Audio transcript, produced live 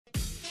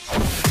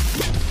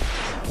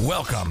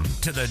Welcome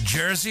to the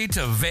Jersey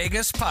to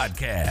Vegas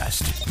podcast.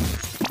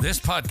 This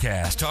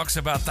podcast talks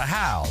about the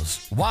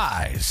hows,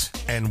 whys,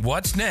 and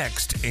what's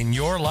next in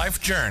your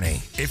life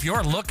journey. If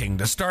you're looking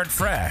to start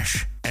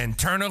fresh and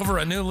turn over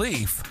a new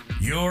leaf,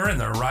 you're in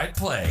the right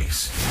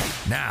place.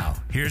 Now,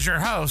 here's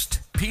your host,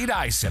 Pete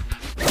Isip.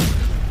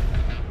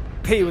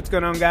 Hey, what's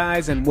going on,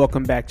 guys, and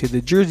welcome back to the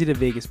Jersey to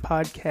Vegas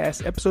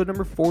podcast, episode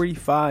number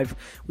 45.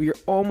 We are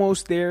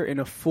almost there in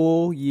a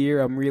full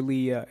year. I'm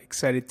really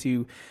excited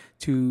to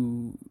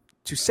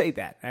say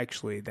that,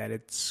 actually, that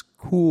it's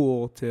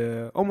cool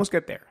to almost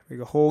get there. Like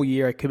a whole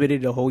year. I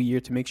committed a whole year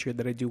to make sure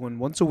that I do one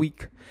once a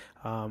week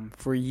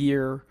for a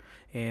year.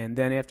 And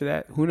then after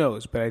that, who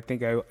knows? But I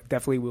think I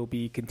definitely will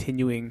be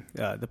continuing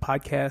the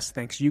podcast.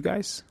 Thanks you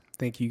guys.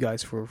 Thank you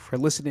guys for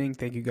listening.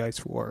 Thank you guys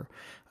for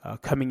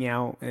coming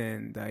out.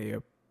 And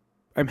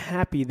I'm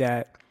happy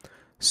that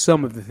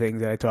some of the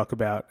things that I talk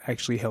about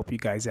actually help you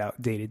guys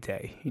out day to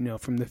day. You know,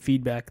 from the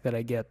feedback that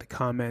I get, the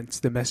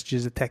comments, the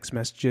messages, the text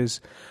messages.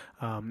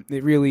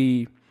 It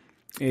really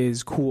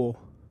is cool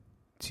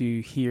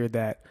to hear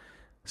that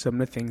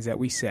some of the things that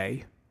we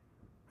say,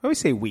 I always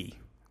say we,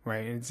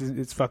 right?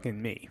 It's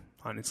fucking me,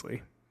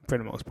 honestly, for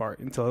the most part,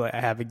 until I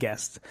have a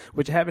guest,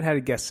 which I haven't had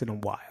a guest in a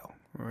while.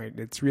 Right,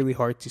 it's really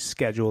hard to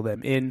schedule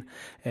them in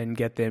and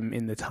get them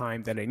in the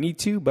time that I need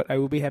to, but I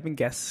will be having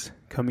guests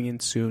coming in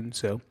soon,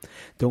 so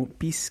don't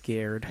be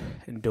scared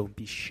and don't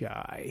be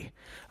shy.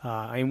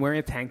 I am wearing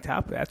a tank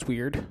top. That's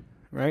weird,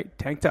 right?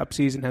 Tank top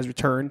season has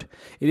returned.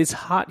 It is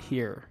hot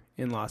here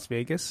in Las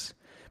Vegas,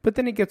 but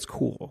then it gets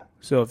cool.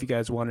 So if you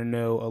guys want to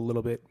know a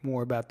little bit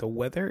more about the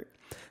weather,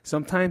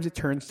 sometimes it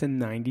turns to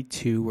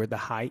 92 or the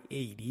high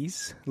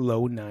 80s,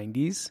 low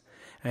 90s,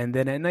 and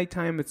then at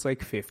nighttime it's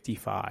like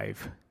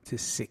 55 to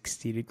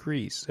 60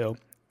 degrees. So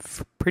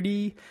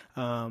pretty,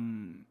 I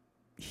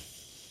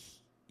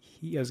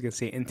was going to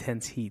say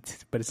intense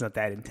heat, but it's not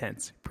that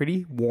intense.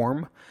 Pretty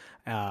warm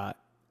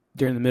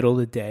during the middle of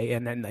the day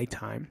and at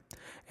nighttime.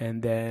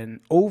 And then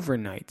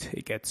overnight,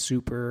 it gets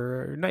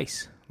super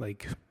nice,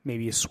 like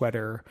maybe a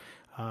sweater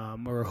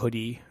or a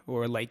hoodie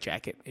or a light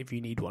jacket if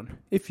you need one,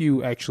 if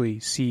you actually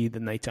see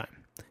the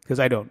nighttime. Because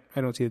I don't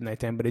see the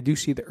nighttime, but I do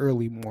see the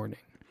early morning.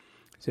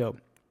 So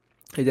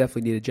I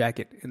definitely need a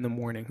jacket in the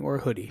morning, or a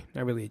hoodie,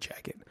 not really a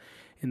jacket,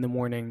 in the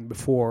morning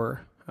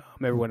before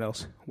everyone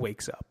else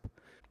wakes up.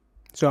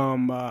 So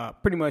I'm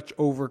pretty much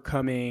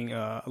overcoming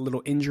a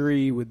little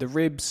injury with the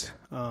ribs.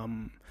 I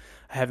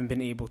haven't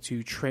been able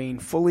to train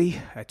fully.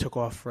 I took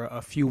off for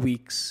a few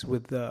weeks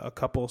with a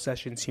couple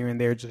sessions here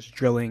and there, just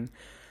drilling.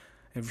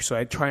 And so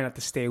I try not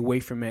to stay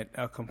away from it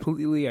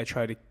completely. I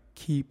try to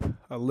keep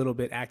a little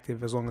bit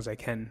active as long as I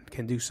can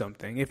do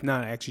something. If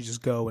not, I actually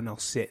just go and I'll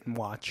sit and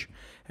watch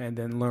and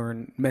then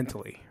learn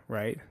mentally,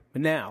 right?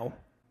 But now,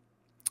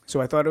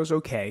 so I thought it was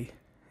okay,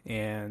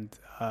 and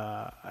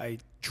I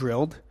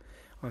drilled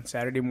on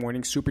Saturday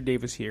morning. Super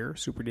Dave was here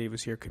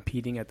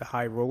competing at the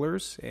high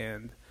rollers,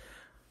 and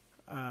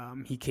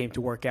he came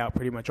to work out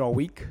pretty much all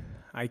week.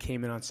 I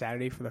came in on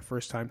Saturday for the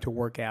first time to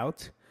work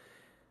out,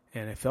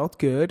 and it felt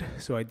good,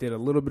 so I did a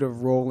little bit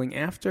of rolling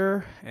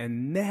after,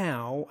 and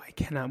now I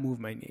cannot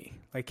move my knee.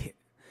 Like,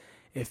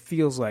 it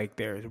feels like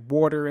there's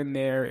water in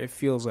there. It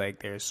feels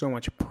like there's so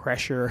much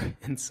pressure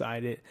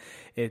inside it.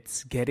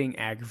 It's getting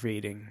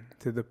aggravating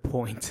to the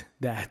point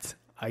that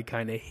I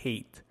kind of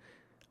hate.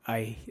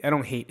 I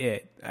don't hate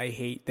it. I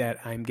hate that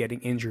I'm getting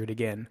injured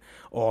again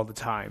all the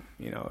time.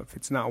 You know, if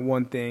it's not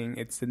one thing,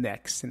 it's the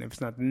next, and if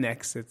it's not the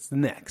next, it's the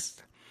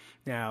next.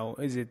 Now,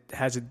 does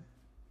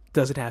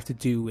it have to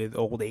do with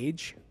old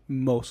age?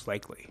 Most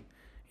likely.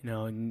 You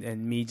know,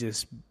 and me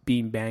just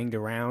being banged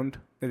around,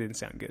 that didn't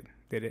sound good,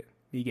 did it?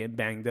 Me getting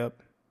banged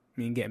up,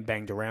 me getting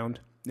banged around,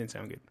 didn't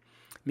sound good.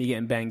 Me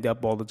getting banged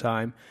up all the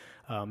time,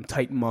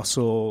 tight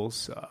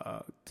muscles,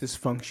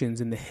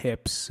 dysfunctions in the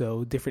hips,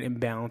 so different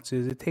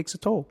imbalances, it takes a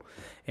toll.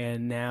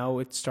 And now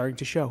it's starting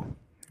to show,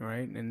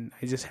 right? And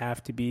I just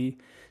have to be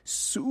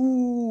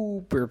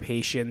super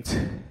patient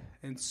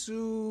and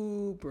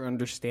super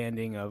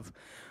understanding of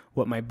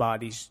what my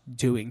body's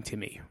doing to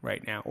me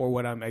right now, or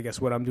what I'm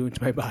doing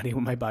to my body,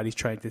 what my body's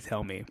trying to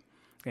tell me.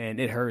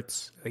 And it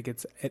hurts. Like,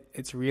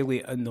 it's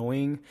really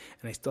annoying,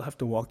 and I still have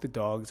to walk the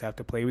dogs, I have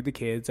to play with the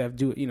kids, I have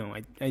to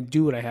do, I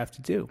do what I have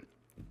to do.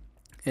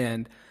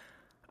 And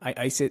I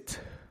ice it,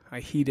 I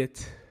heat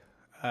it,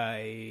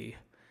 I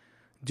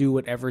do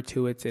whatever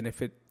to it, and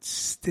if it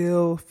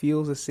still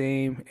feels the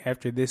same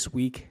after this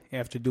week,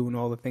 after doing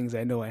all the things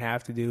I know I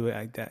have to do,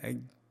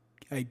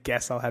 I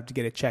guess I'll have to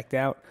get it checked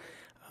out.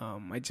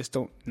 I just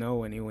don't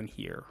know anyone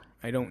here.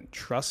 I don't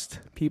trust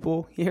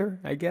people here,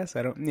 I guess.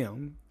 I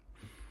don't,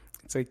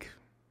 it's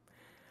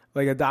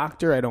like a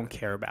doctor I don't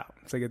care about.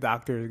 It's like a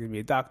doctor is going to be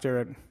a doctor.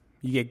 And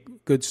you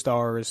get good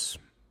stars.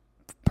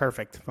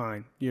 Perfect,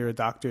 fine. You're a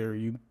doctor.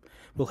 You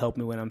will help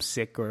me when I'm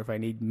sick or if I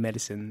need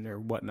medicine or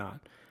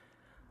whatnot.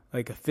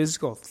 Like a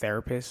physical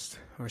therapist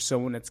or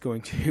someone that's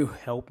going to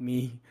help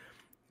me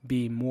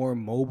be more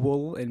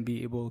mobile and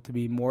be able to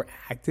be more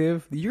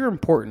active. You're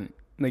important.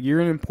 Like,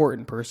 you're an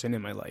important person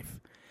in my life.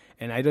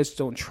 And I just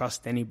don't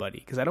trust anybody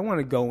because I don't want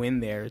to go in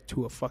there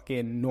to a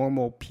fucking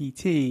normal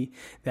PT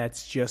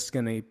that's just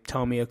going to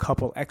tell me a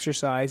couple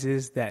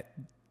exercises that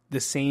the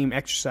same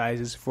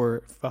exercises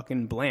for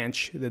fucking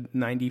Blanche, the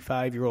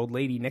 95-year-old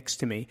lady next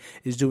to me,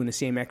 is doing the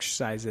same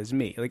exercise as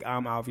me. Like,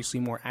 I'm obviously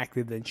more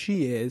active than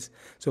she is,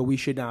 so we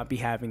should not be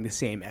having the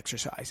same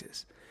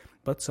exercises.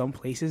 But some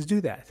places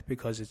do that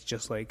because it's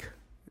just like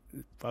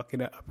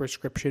fucking a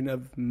prescription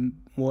of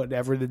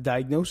whatever the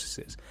diagnosis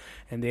is.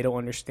 And they don't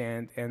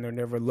understand and they'll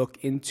never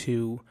look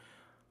into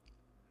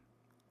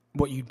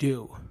what you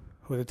do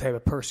or the type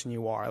of person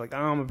you are. Like,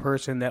 I'm a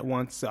person that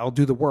I'll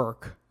do the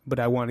work, but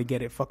I want to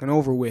get it fucking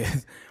over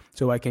with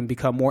so I can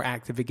become more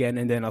active again,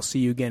 and then I'll see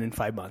you again in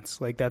 5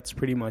 months. Like, that's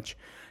pretty much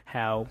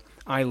how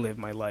I live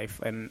my life.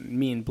 And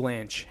me and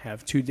Blanche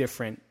have two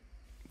different,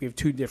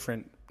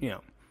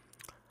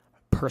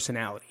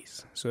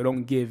 personalities. So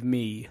don't give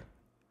me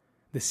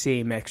the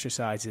same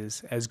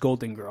exercises as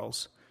Golden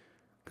Girls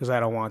because I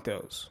don't want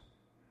those.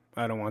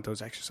 I don't want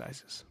those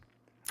exercises.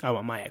 I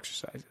want my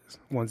exercises,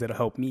 ones that'll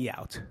help me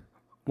out,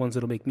 ones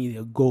that'll make me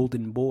a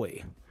golden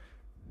boy.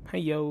 Hey,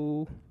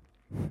 yo.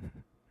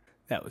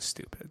 That was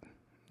stupid.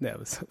 That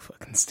was so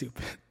fucking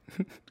stupid.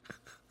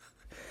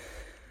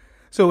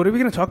 So what are we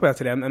going to talk about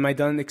today? Am I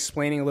done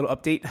explaining a little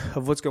update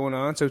of what's going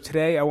on? So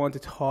today I want to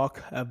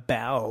talk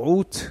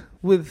about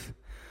with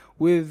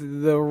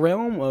the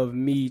realm of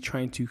me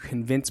trying to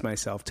convince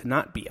myself to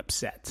not be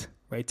upset,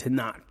 right? To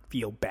not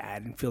feel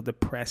bad and feel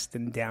depressed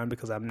and down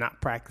because I'm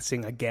not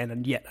practicing again,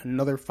 and yet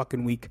another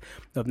fucking week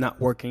of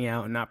not working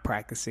out and not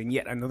practicing,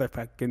 yet another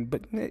fucking,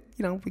 but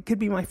it could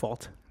be my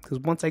fault. Because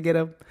once I get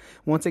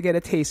a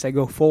taste, I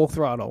go full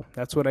throttle.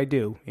 That's what I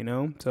do,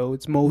 So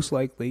it's most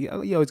likely,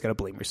 you always got to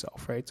blame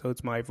yourself, right? So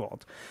it's my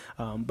fault.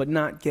 But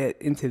not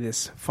get into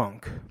this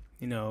funk,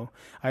 I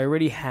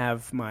already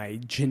have my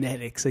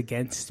genetics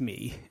against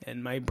me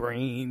and my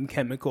brain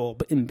chemical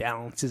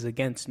imbalances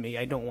against me.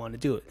 I don't want to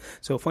do it.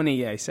 So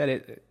funny, I said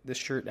it. This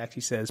shirt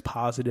actually says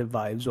positive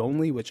vibes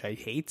only, which I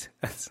hate.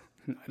 I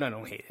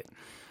don't hate it.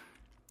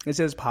 It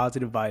says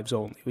positive vibes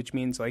only, which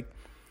means like,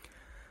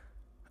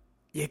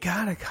 you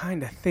gotta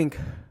kind of think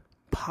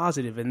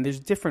positive, and there's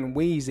different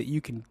ways that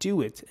you can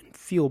do it and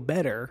feel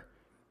better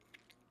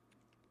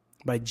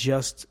by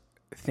just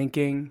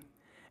thinking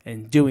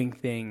and doing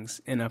things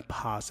in a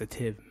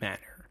positive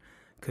manner.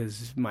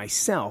 Because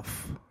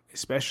myself,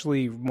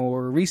 especially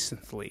more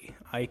recently,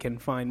 I can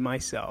find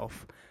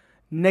myself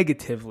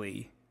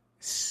negatively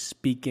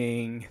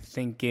speaking,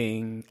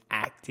 thinking,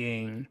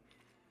 acting,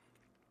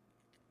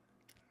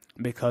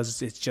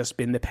 because it's just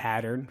been the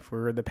pattern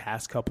for the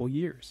past couple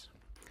years.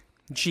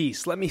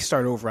 Jeez, let me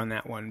start over on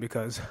that one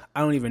because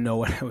I don't even know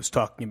what I was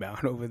talking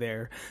about over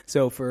there.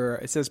 So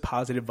it says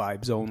positive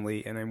vibes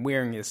only, and I'm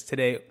wearing this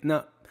today,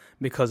 not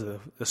because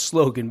of the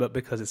slogan, but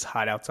because it's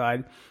hot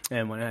outside.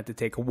 And when I had to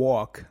take a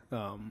walk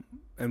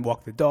and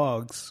walk the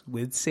dogs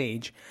with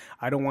Sage,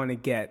 I don't want to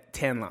get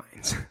tan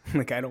lines.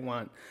 Like, I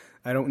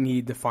don't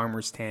need the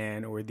farmer's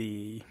tan or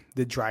the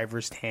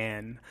driver's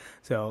tan.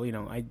 So,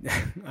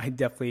 I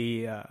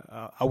definitely,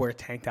 I'll wear a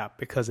tank top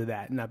because of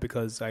that. Not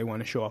because I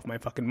want to show off my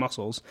fucking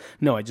muscles.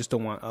 No, I just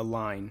don't want a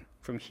line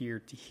from here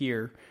to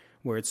here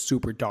where it's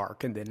super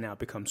dark and then now it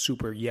becomes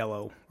super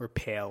yellow or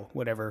pale,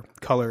 whatever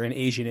color an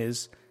Asian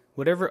is.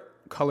 Whatever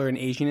color an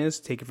Asian is,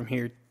 take it from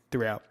here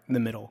throughout the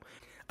middle.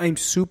 I'm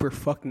super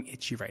fucking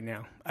itchy right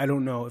now. I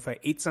don't know if I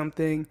ate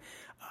something,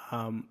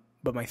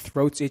 but my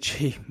throat's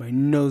itchy, my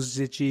nose is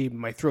itchy,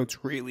 my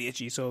throat's really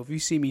itchy. So if you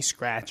see me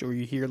scratch or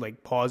you hear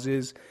like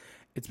pauses,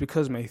 it's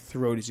because my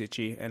throat is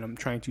itchy and I'm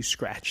trying to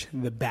scratch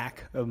the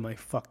back of my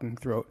fucking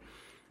throat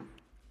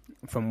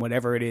from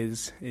whatever it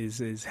is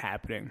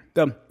happening.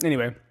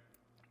 Anyway,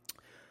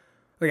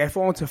 like I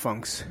fall into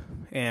funks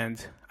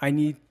and I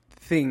need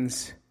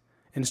things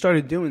and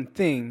started doing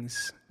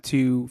things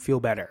to feel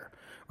better.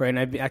 Right, and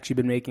I've actually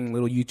been making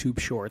little YouTube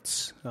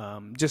shorts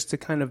just to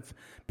kind of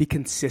be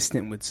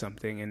consistent with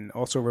something and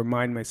also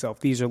remind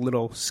myself these are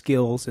little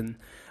skills and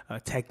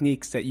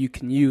techniques that you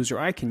can use or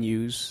I can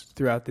use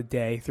throughout the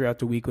day, throughout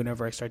the week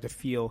whenever I start to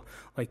feel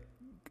like,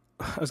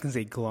 I was going to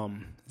say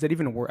glum. Is that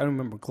even a word? I don't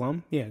remember.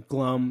 Glum? Yeah,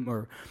 glum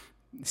or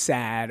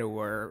sad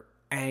or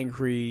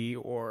angry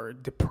or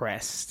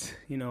depressed.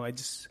 I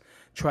just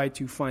try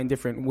to find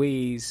different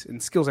ways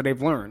and skills that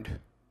I've learned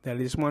that I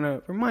just want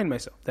to remind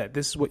myself that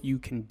this is what you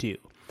can do.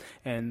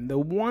 And the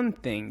one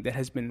thing that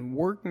has been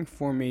working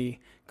for me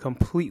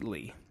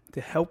completely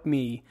to help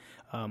me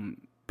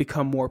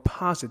become more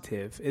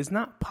positive is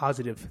not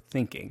positive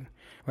thinking,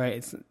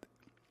 right?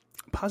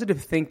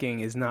 Positive thinking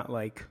is not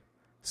like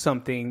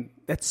something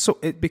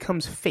it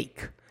becomes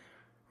fake,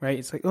 right?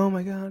 It's like, oh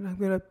my God, I'm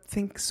going to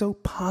think so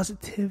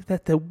positive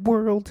that the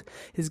world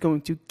is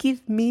going to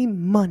give me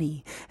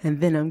money.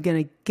 And then I'm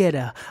going to get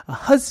a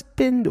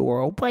husband or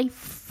a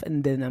wife.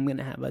 And then I'm going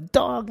to have a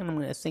dog. And I'm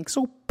going to think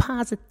so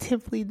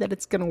positively that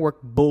it's going to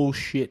work.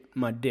 Bullshit,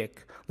 my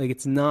dick. Like,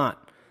 it's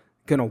not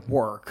going to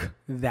work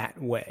that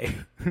way.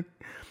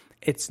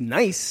 It's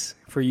nice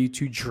for you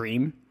to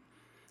dream.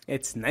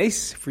 It's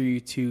nice for you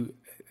to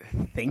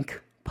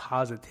think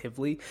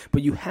positively,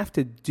 but you have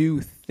to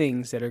do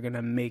things that are going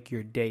to make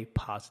your day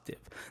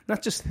positive,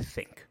 not just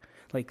think.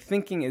 Like,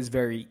 thinking is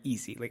very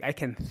easy. Like, I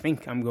can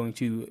think I'm going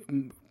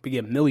to be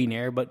a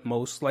millionaire, but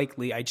most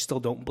likely I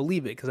still don't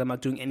believe it because I'm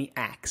not doing any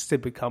acts to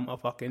become a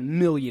fucking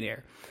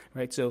millionaire,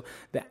 right? So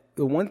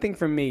the one thing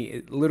for me,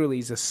 it literally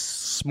is the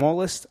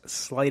smallest,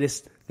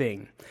 slightest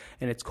thing,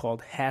 and it's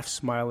called half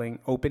smiling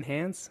open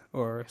hands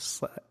or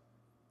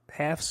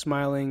half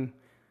smiling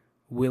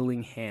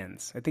willing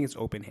hands. I think it's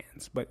open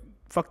hands, but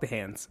fuck the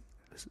hands.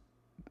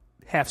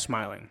 Half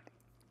smiling.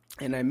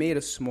 And I made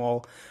a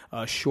small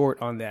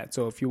short on that.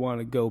 So if you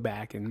want to go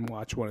back and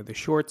watch one of the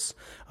shorts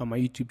on my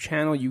YouTube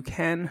channel, you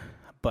can.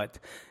 But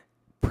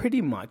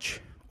pretty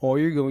much all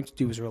you're going to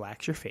do is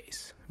relax your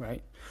face,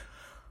 right?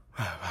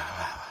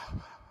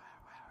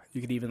 You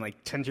could even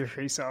like tend your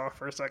face off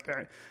for a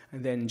second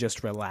and then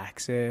just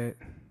relax it.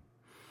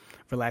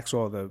 Relax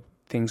all the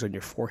things on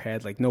your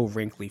forehead, like no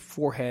wrinkly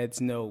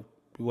foreheads, no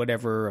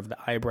whatever of the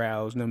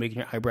eyebrows, no making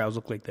your eyebrows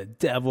look like the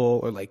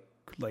devil or like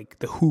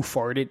the who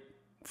farted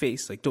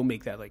face. Like, don't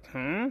make that like,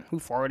 who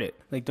farted?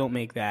 Like, don't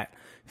make that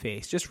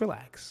face. Just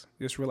relax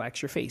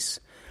your face.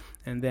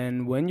 And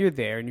then when you're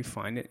there and you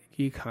find it,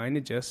 you kind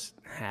of just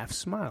half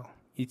smile.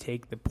 You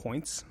take the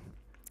points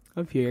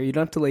of here. You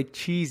don't have to like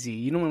cheesy.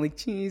 You don't want like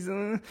cheese.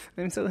 I'm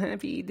so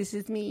happy. This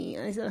is me.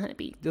 I'm so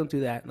happy. Don't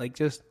do that. Like,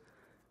 just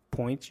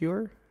point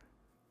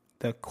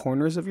the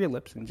corners of your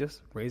lips and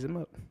just raise them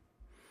up.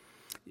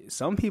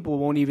 Some people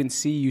won't even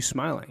see you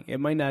smiling.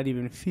 It might not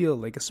even feel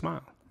like a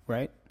smile,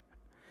 right?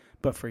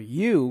 But for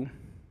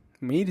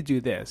me to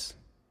do this,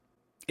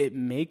 it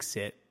makes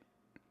it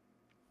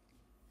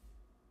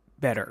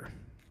better.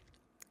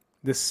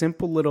 The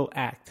simple little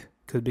act,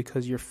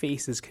 because your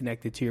face is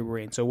connected to your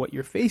brain. So what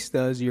your face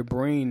does, your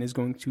brain is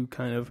going to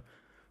kind of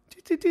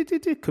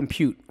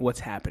compute what's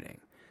happening.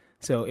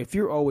 So if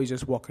you're always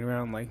just walking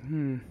around like,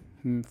 fucking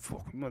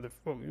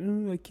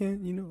motherfucker, I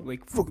can't,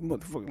 like, fucking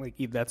motherfucker, like,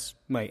 that's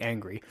my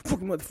angry,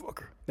 fucking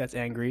motherfucker, that's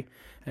angry,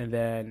 and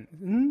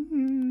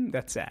then,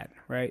 that's sad,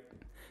 right?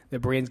 The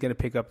brain's going to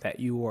pick up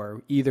that you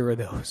are either of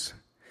those.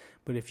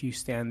 But if you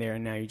stand there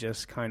and now you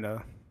just kind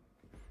of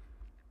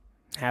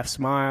half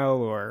smile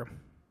or,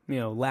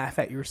 laugh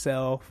at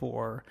yourself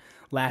or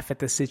laugh at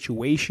the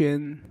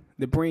situation,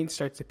 the brain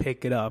starts to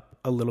pick it up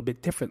a little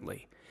bit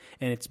differently.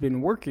 And it's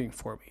been working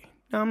for me.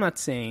 Now, I'm not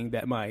saying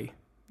that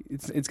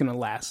it's going to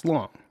last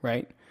long,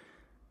 right?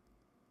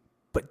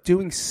 But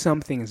doing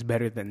something is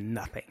better than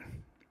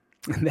nothing.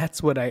 And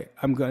that's what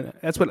I'm not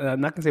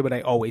going to say what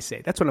I always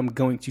say. That's what I'm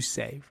going to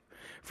say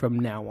from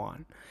now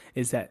on,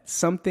 is that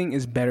something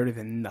is better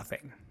than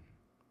nothing,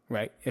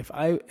 right? If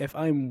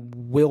I'm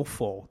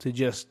willful to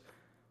just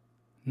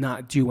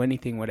not do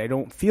anything when I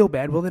don't feel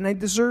bad, well, then I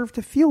deserve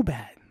to feel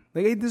bad.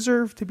 Like, I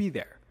deserve to be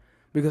there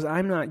because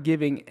I'm not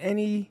giving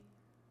any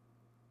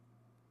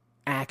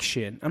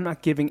action. I'm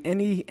not giving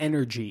any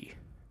energy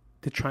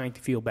to trying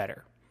to feel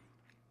better.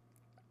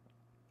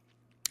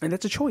 And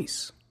that's a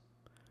choice,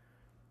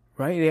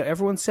 right?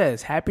 Everyone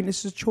says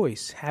happiness is a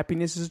choice.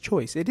 Happiness is a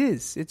choice. It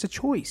is. It's a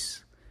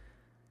choice.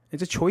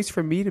 It's a choice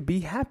for me to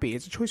be happy.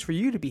 It's a choice for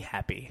you to be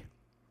happy.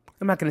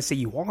 I'm not going to say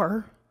you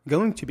are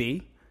going to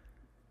be.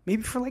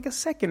 Maybe for like a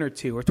second or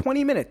two or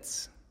 20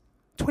 minutes.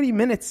 20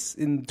 minutes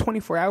in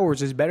 24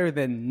 hours is better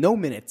than no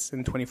minutes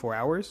in 24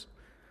 hours.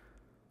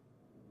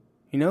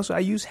 So I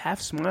use half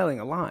smiling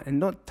a lot.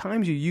 And the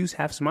times you use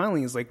half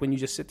smiling is like when you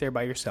just sit there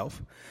by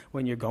yourself,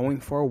 when you're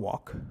going for a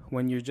walk,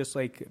 when you're just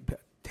like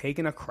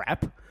taking a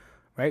crap,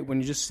 right?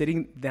 When you're just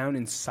sitting down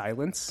in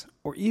silence,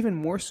 or even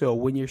more so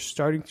when you're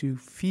starting to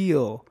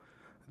feel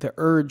the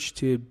urge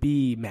to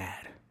be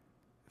mad,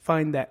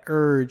 find that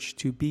urge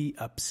to be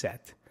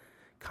upset,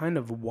 kind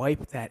of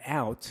wipe that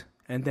out,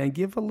 and then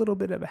give a little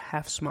bit of a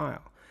half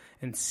smile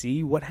and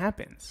see what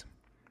happens.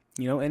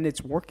 And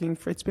it's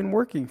been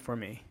working for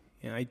me.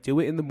 I do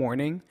it in the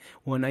morning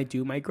when I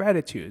do my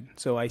gratitude.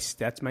 So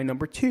that's my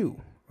number 2,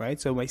 right?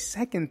 So my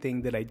second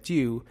thing that I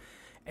do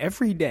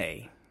every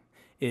day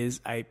is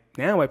I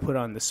put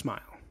on the smile,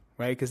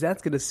 right? Because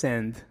that's going to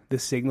send the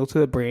signal to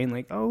the brain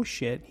like, oh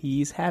shit,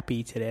 he's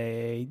happy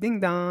today, ding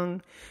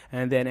dong.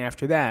 And then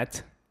after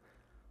that,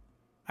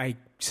 I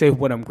say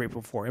what I'm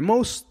grateful for. And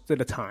most of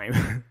the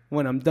time,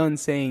 when I'm done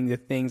saying the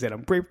things that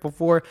I'm grateful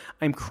for,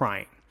 I'm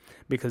crying.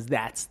 Because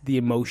that's the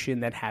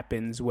emotion that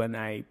happens when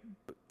I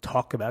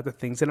talk about the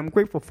things that I'm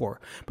grateful for.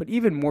 But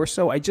even more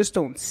so, I just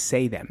don't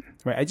say them,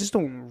 right? I just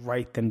don't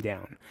write them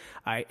down.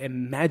 I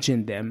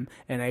imagine them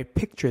and I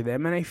picture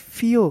them and I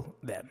feel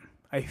them.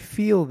 I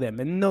feel them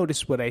and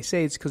notice what I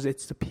say. It's because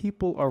it's the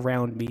people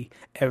around me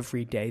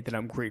every day that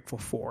I'm grateful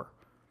for,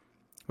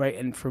 right?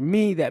 And for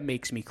me, that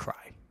makes me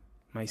cry.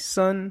 My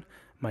son,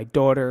 my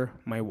daughter,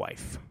 my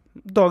wife.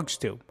 Dogs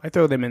too. I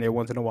throw them in there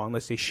once in a while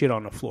unless they shit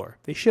on the floor.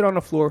 If they shit on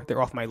the floor,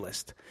 they're off my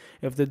list.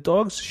 If the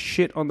dogs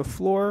shit on the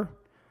floor,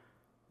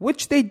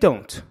 which they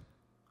don't,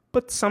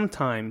 but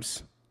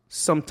sometimes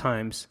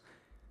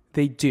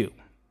they do.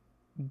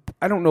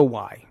 I don't know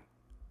why.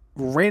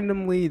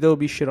 Randomly, there'll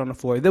be shit on the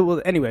floor.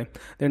 Anyway,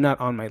 they're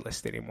not on my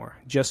list anymore.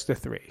 Just the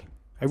 3.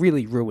 I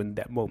really ruined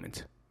that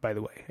moment, by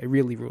the way. I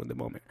really ruined the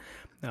moment.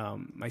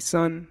 My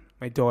son,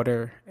 my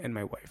daughter, and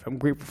my wife. I'm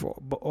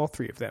grateful for all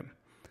three of them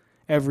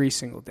every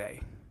single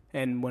day.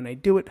 And when I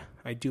do it,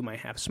 I do my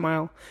half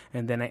smile,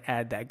 and then I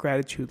add that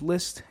gratitude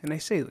list, and I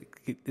say,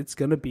 like, it's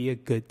going to be a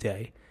good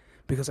day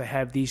because I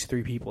have these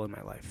three people in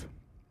my life.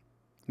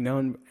 You know,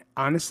 and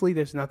honestly,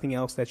 there's nothing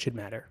else that should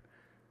matter.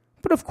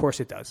 But of course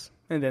it does.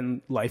 And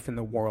then life in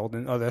the world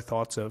and other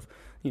thoughts of,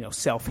 you know,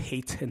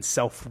 self-hate and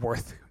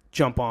self-worth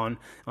jump on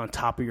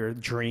top of your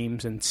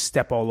dreams and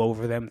step all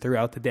over them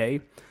throughout the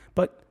day.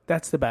 But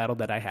that's the battle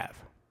that I have.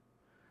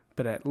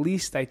 But at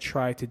least I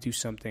try to do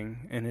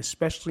something, and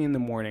especially in the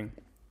morning,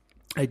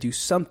 I do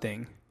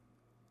something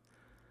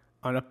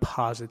on a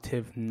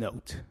positive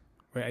note,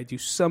 right? I do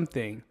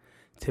something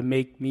to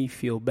make me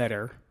feel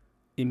better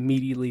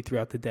immediately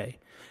throughout the day.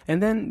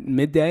 And then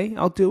midday,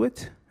 I'll do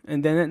it.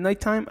 And then at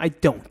nighttime, I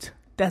don't.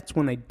 That's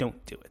when I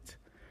don't do it,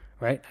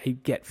 right? I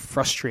get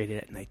frustrated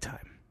at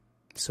nighttime.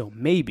 So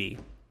maybe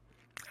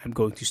I'm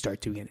going to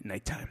start doing it at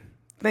nighttime.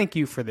 Thank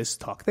you for this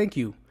talk. Thank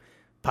you,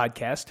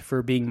 podcast,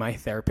 for being my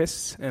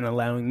therapist and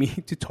allowing me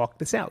to talk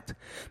this out,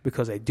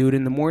 because I do it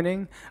in the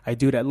morning, I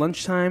do it at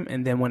lunchtime,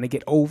 and then when I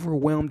get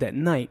overwhelmed at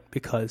night,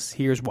 because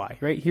here's why,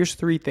 right? Here's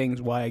three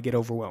things why I get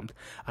overwhelmed.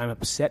 I'm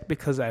upset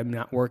because I'm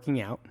not working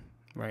out,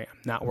 right?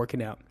 I'm not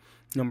working out.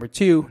 Number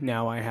two,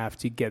 now I have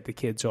to get the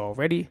kids all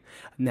ready.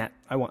 Nat,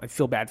 I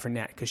feel bad for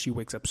Nat because she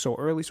wakes up so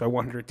early, so I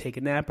want her to take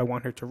a nap, I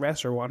want her to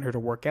rest, or I want her to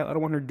work out. I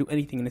don't want her to do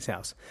anything in this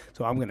house.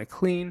 So I'm going to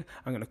clean,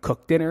 I'm going to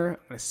cook dinner,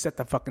 I'm going to set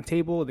the fucking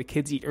table. The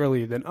kids eat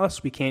earlier than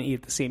us. We can't eat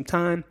at the same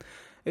time.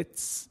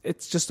 It's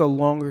just a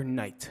longer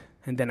night.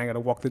 And then I got to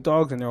walk the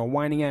dogs, and they're all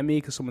whining at me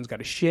because someone's got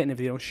to shit, and if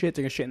they don't shit,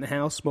 they're going to shit in the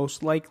house,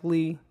 most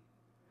likely.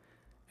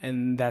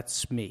 And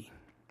that's me.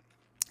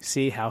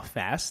 See how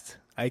fast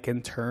I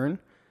can turn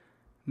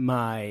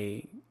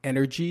my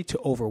energy to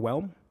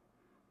overwhelm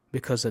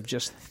because of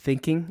just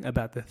thinking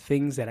about the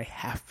things that I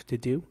have to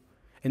do.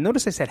 And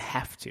notice I said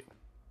have to,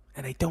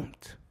 and I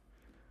don't,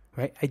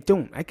 right? I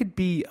don't. I could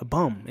be a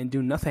bum and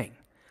do nothing.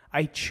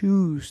 I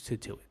choose to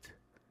do it,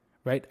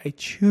 right? I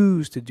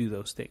choose to do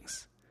those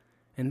things.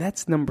 And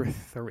that's number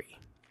three.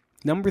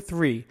 Number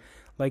three,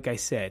 like I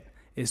said,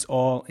 is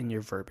all in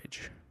your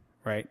verbiage,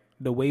 right?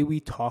 The way we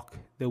talk,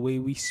 the way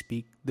we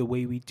speak, the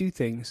way we do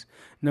things.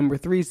 Number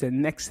three is the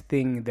next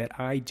thing that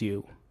I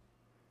do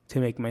to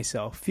make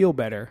myself feel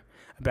better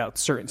about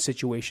certain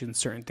situations,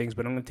 certain things.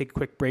 But I'm going to take a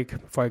quick break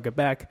before I get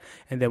back,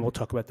 and then we'll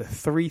talk about the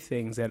three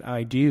things that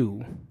I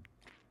do,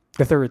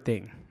 the third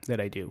thing that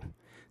I do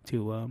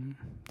to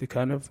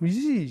kind of,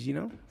 you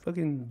know,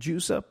 fucking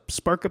juice up,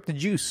 spark up the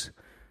juice.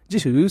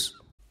 Juice.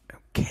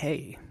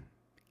 Okay.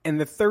 And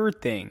the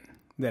third thing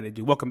that I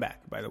do, welcome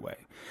back, by the way.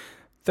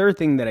 Third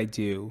thing that I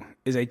do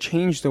is I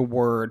change the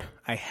word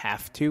I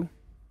have to,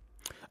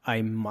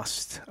 I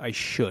must, I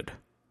should.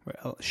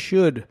 Well,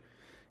 should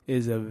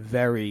is a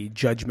very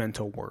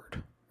judgmental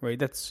word, right?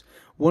 That's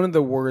one of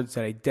the words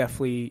that I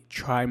definitely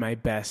try my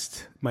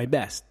best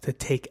to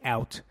take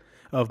out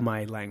of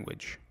my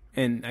language.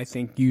 And I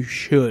think you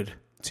should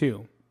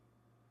too.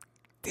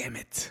 Damn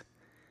it.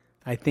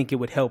 I think it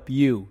would help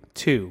you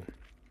too.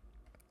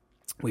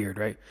 Weird,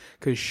 right?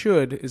 Because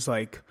should is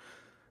like,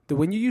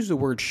 when you use the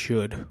word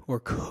should or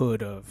could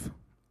have,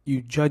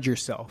 you judge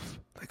yourself.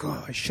 Like,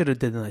 oh, I should have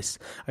done this.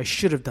 I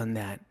should have done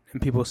that.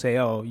 And people say,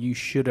 oh, you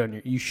should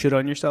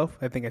on yourself.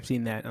 I think I've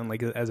seen that on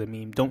like as a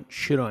meme. Don't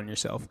shit on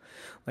yourself.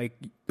 Like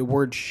the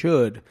word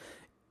should,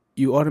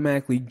 you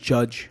automatically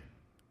judge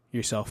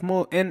yourself,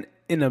 and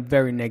in a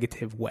very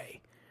negative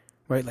way,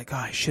 right? Like, oh,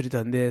 I should have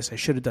done this. I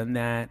should have done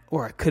that.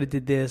 Or I could have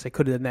did this. I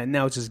could have done that.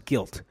 Now it's just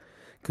guilt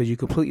because you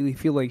completely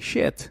feel like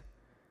shit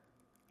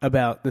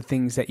about the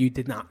things that you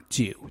did not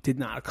do, did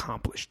not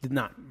accomplish, did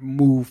not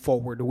move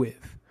forward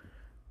with,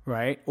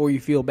 right? Or you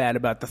feel bad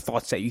about the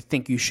thoughts that you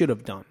think you should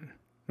have done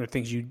or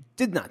things you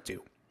did not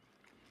do.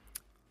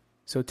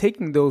 So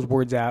taking those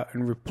words out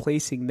and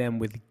replacing them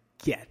with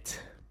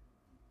get,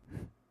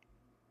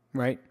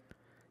 right?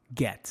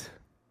 Get.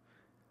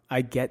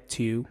 I get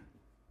to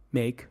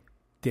make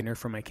dinner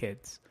for my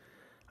kids.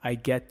 I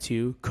get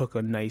to cook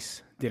a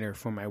nice dinner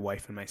for my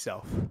wife and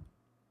myself.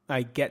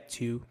 I get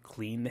to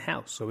clean the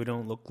house so we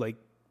don't look like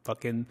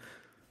fucking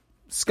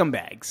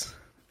scumbags.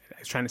 I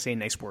was trying to say a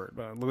nice word,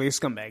 but I look like a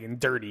scumbag and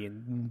dirty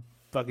and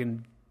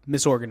fucking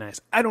misorganized.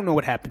 I don't know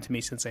what happened to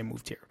me since I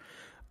moved here.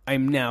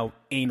 I'm now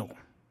anal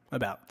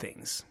about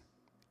things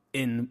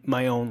in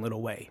my own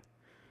little way.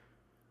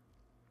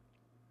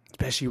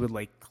 Especially with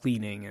like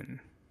cleaning and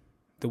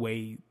the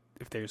way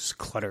if there's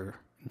clutter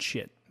and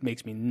shit.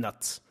 Makes me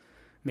nuts.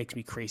 Makes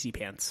me crazy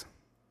pants.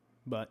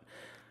 But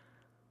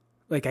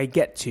like I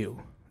get to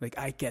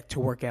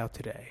work out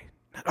today.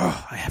 Not,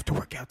 oh, I have to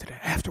work out today.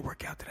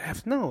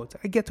 No,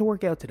 I get to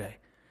work out today.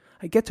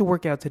 I get to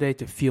work out today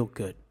to feel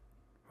good,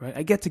 right?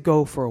 I get to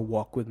go for a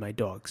walk with my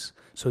dogs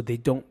so they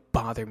don't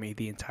bother me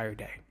the entire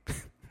day.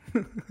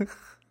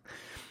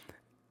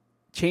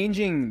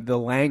 Changing the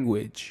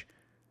language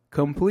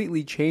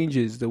completely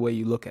changes the way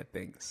you look at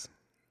things,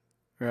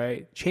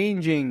 right?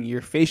 Changing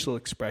your facial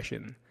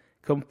expression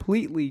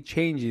completely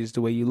changes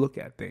the way you look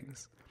at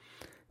things.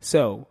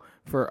 So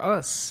for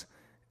us,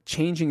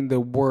 changing the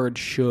word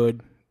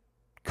should,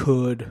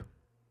 could,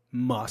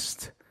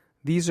 must,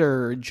 these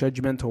are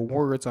judgmental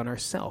words on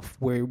ourselves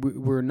where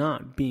we're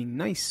not being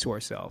nice to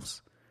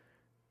ourselves.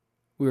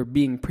 We're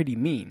being pretty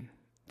mean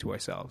to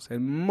ourselves.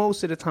 And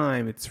most of the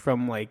time it's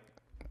from like,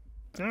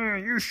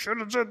 you should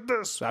have did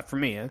this. Not for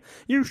me.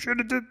 You should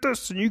have did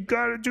this, and you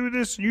got to do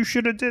this, and you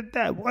should have did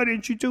that. Why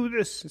didn't you do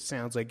this? It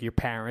sounds like your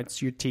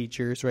parents, your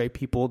teachers, right?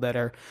 People that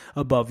are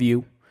above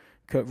you,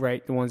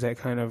 right? The ones that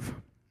kind of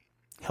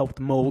helped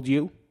mold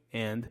you.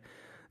 And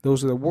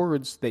those are the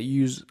words that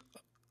you use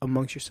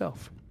amongst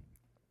yourself.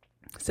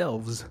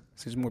 Selves.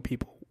 There's more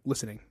people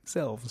listening.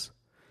 Selves.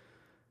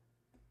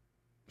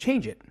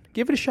 Change it.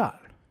 Give it a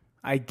shot.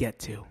 I get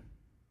to.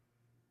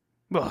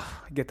 Ugh,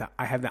 I get that.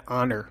 I have the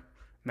honor.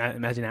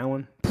 Imagine that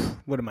one.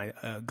 What am I,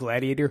 a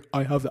gladiator?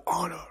 I have the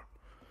honor.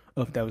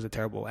 Oh, that was a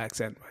terrible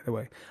accent, by the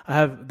way. I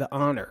have the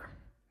honor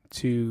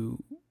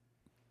to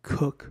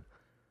cook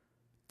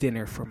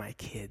dinner for my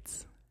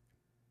kids.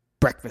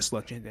 Breakfast,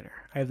 lunch, and dinner.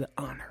 I have the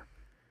honor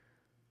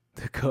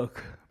to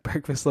cook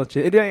breakfast, lunch.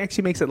 It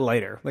actually makes it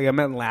lighter. Like, I'm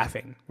not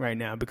laughing right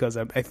now because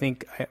I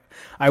think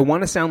I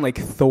want to sound like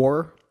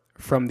Thor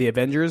from the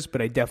Avengers,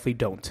 but I definitely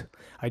don't.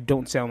 I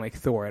don't sound like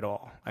Thor at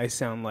all. I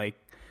sound like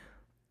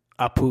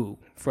Apu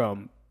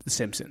from The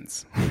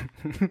Simpsons.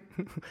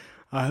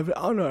 I have the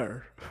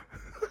honor.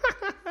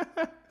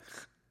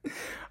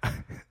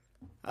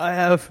 I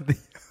have the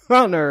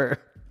honor.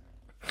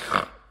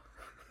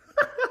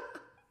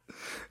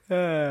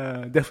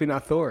 Definitely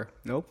not Thor.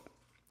 Nope.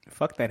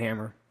 Fuck that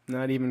hammer.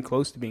 Not even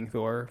close to being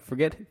Thor.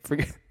 Forget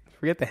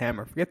the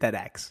hammer. Forget that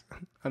axe.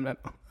 I'm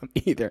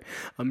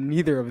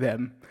neither of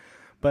them.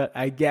 But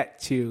I get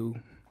to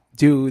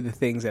do the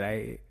things that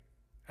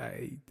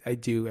I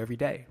do every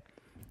day.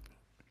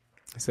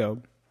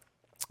 So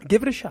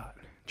give it a shot.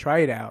 Try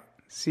it out.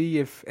 See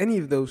if any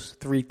of those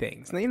three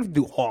things. Now, you don't have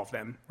to do all of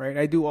them, right?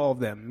 I do all of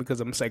them because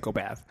I'm a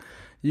psychopath.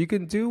 You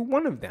can do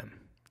one of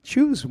them.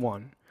 Choose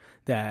one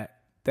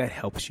that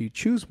helps you.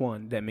 Choose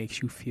one that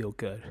makes you feel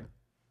good.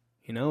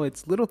 You know,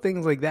 it's little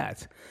things like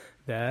that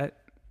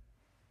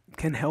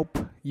can help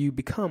you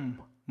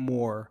become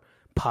more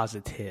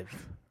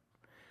positive,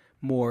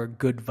 more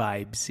good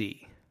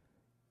vibes-y.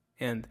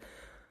 And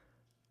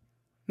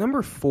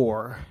number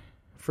 4,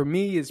 for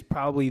me, is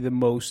probably the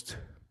most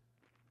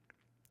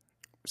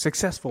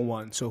successful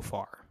one so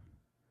far,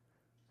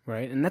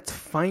 right? And that's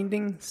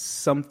finding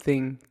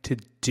something to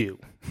do,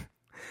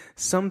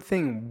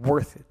 something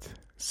worth it,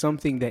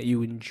 something that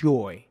you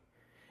enjoy.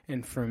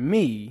 And for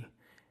me,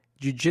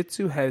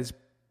 jiu-jitsu has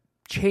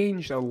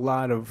changed a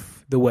lot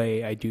of the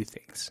way I do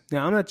things.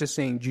 Now, I'm not just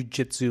saying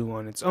jiu-jitsu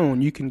on its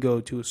own. You can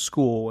go to a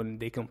school and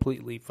they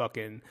completely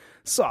fucking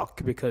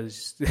suck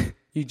because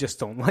you just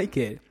don't like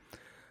it.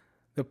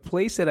 The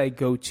place that I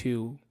go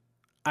to,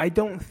 I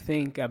don't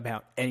think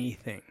about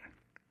anything.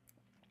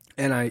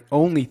 And I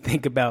only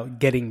think about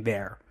getting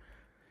there.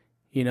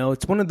 You know,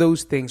 it's one of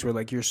those things where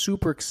like you're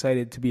super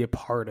excited to be a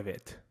part of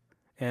it.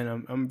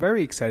 And I'm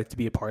very excited to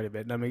be a part of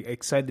it. And I'm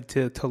excited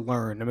to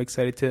learn. I'm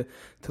excited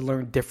to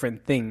learn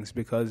different things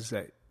because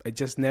I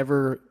just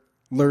never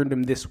learned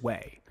them this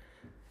way.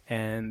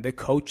 And the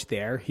coach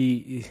there,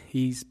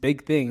 he's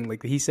big thing,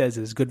 like he says,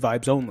 is good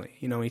vibes only.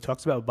 You know, he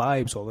talks about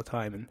vibes all the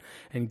time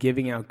and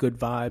giving out good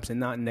vibes and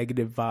not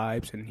negative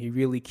vibes. And he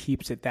really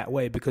keeps it that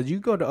way because you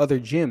go to other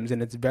gyms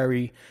and it's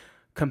very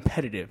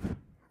competitive,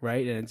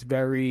 right? And it's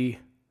very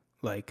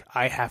like,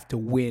 I have to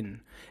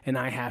win, and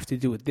I have to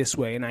do it this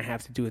way, and I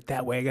have to do it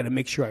that way. I got to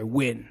make sure I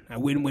win. I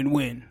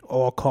win,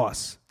 all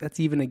costs.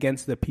 That's even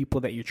against the people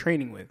that you're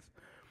training with.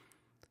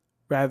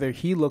 Rather,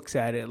 he looks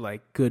at it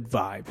like good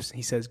vibes.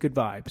 He says good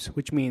vibes,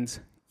 which means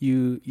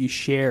you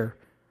share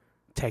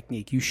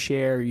technique. You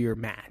share your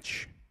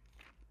match,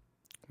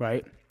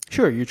 right?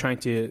 Sure, you're trying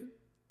to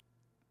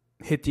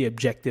hit the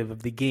objective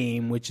of the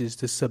game, which is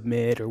to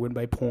submit or win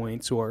by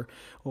points or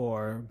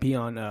be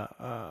on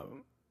a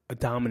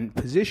dominant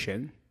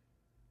position,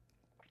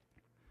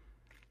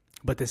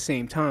 but at the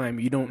same time,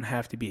 you don't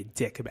have to be a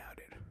dick about it.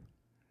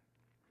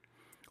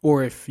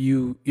 Or if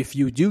you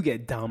do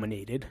get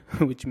dominated,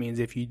 which means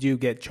if you do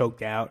get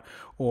choked out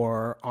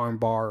or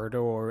armbarred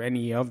or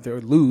any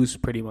other lose,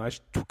 pretty much,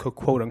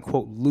 quote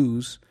unquote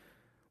lose,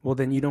 well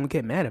then you don't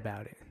get mad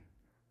about it,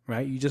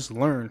 right? You just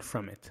learn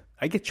from it.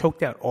 I get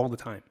choked out all the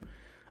time.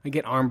 I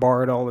get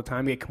armbarred all the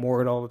time. I get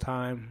Kimura'd all the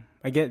time.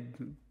 I get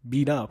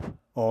beat up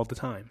all the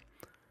time.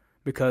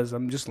 Because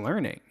I'm just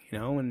learning, you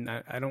know, and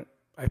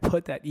I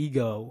put that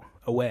ego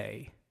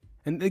away.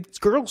 And it's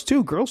girls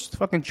too. Girls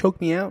fucking choke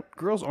me out.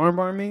 Girls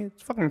armbar me.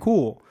 It's fucking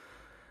cool.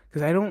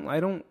 Because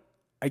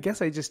I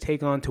guess I just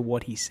take on to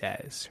what he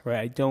says, right?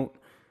 I don't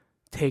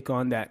take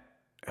on that,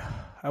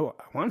 I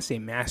want to say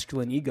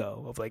masculine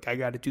ego of like, I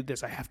got to do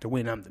this. I have to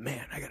win. I'm the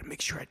man. I got to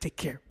make sure I take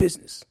care of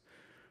business.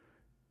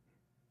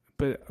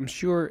 But I'm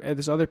sure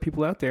there's other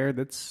people out there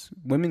that's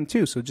women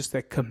too. So just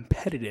that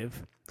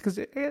competitive, because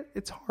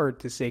it's hard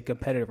to say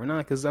competitive or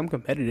not because I'm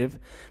competitive,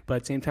 but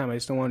at the same time, I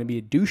just don't want to be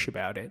a douche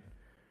about it,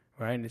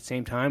 right? At the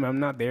same time, I'm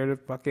not there to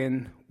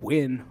fucking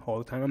win all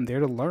the time. I'm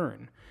there to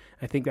learn.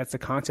 I think that's the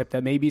concept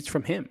that maybe it's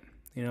from him.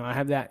 You know, I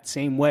have that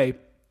same way.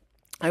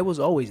 I was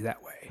always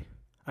that way.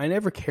 I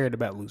never cared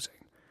about losing.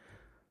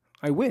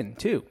 I win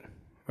too,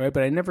 right?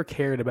 But I never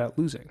cared about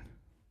losing.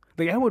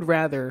 Like, I would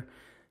rather,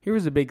 here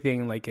was a big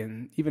thing, like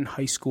in even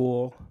high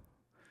school,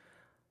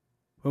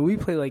 when we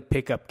play like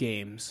pickup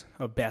games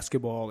of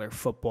basketball or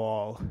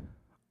football,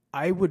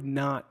 I would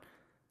not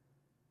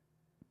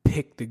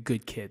pick the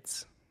good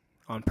kids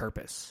on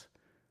purpose.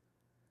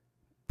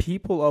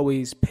 People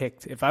always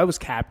picked, if I was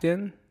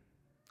captain,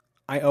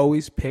 I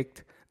always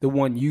picked the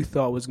one you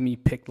thought was going to be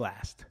picked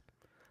last.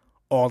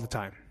 All the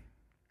time.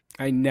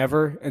 I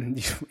never,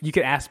 and you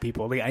could ask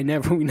people, like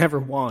we never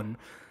won.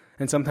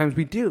 And sometimes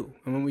we do.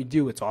 And when we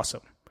do, it's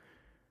awesome.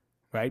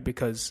 Right?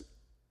 Because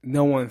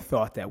no one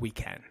thought that we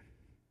can.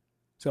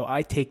 So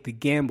I take the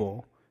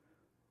gamble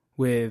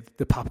with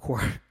the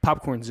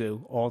popcorn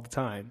zoo all the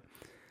time.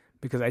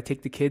 Because I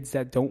take the kids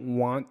that don't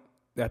want,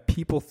 that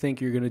people think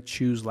you're going to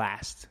choose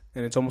last.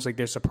 And it's almost like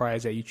they're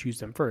surprised that you choose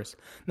them first.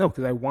 No,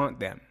 because I want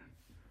them.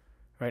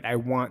 Right? I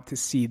want to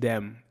see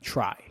them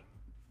try.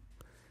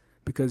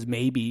 Because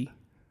maybe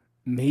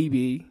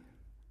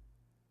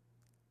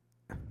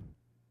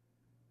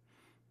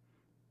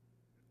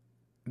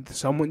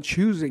someone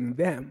choosing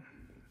them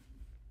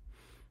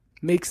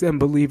makes them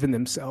believe in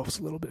themselves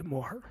a little bit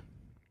more.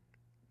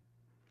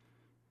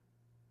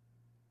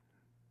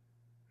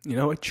 You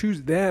know, I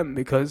choose them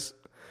because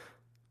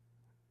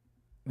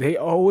they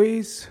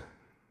always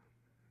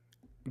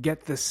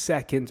get the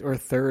second or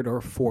third or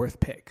fourth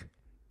pick.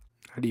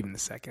 Not even the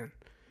second.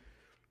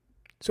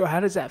 So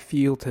how does that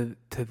feel to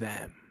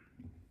them?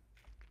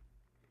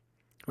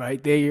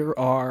 Right? They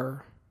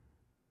are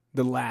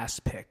the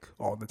last pick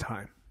all the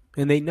time.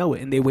 And they know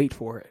it and they wait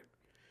for it.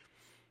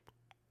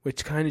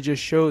 Which kind of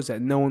just shows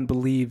that no one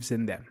believes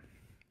in them.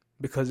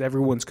 Because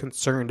everyone's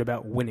concerned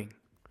about winning.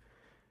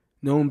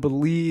 No one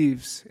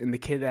believes in the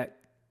kid that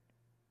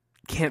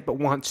can't but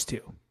wants to.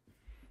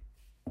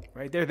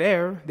 Right? They're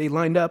there. They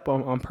lined up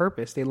on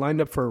purpose. They lined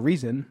up for a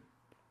reason.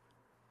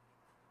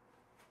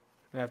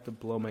 I have to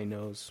blow my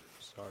nose.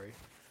 Sorry.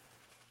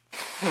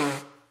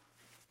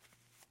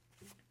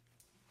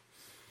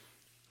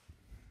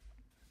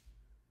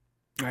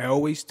 I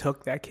always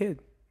took that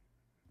kid.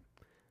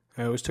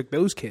 I always took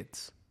those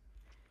kids.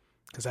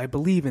 Because I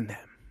believe in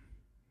them.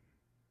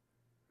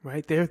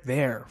 Right? They're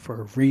there for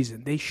a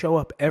reason. They show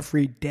up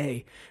every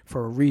day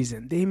for a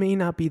reason. They may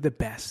not be the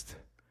best.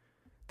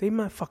 They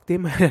might not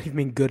even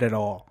be good at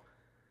all.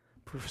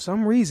 But for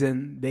some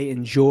reason, they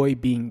enjoy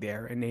being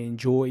there and they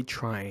enjoy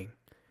trying.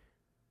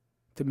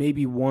 To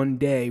maybe one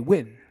day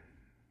win.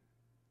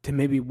 To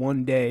maybe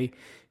one day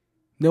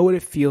know what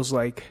it feels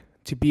like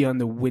to be on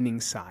the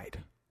winning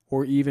side.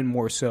 Or even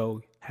more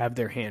so, have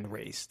their hand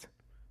raised.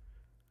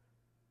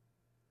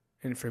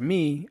 And for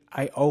me,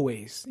 I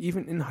always,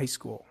 even in high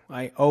school,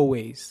 high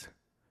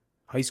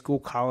school,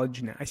 college,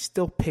 and I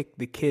still pick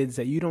the kids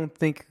that you don't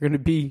think are going to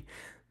be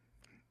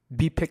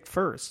picked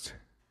first.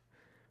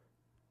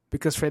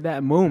 Because for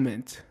that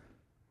moment,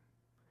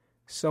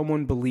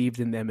 someone believed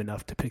in them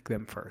enough to pick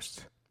them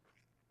first.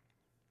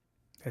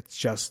 That's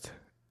just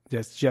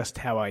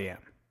how I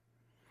am.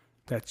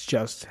 That's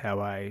just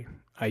how I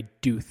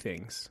do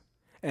things.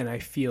 And I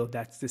feel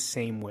that's the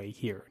same way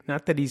here.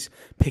 Not that he's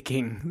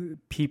picking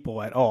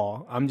people at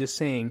all. I'm just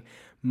saying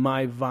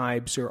my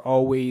vibes are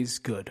always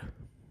good.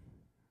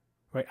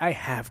 Right? I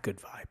have good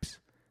vibes.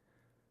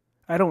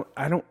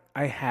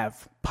 I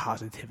have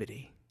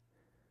positivity.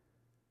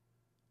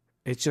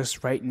 It's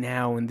just right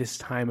now in this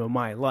time of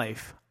my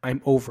life,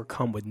 I'm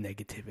overcome with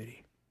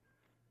negativity.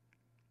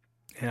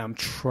 And I'm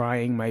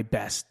trying my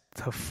best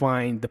to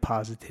find the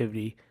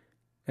positivity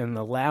and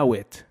allow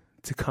it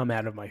to come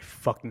out of my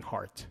fucking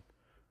heart.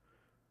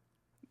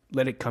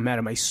 Let it come out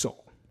of my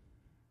soul.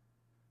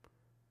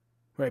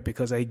 Right?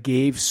 Because I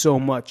gave so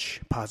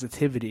much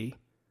positivity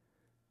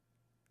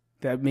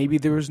that maybe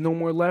there was no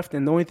more left.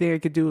 And the only thing I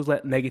could do was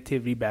let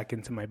negativity back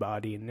into my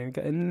body. And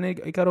then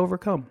I got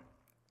overcome.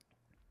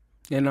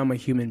 And I'm a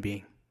human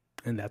being.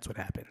 And that's what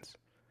happens.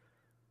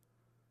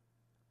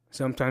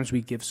 Sometimes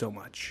we give so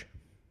much.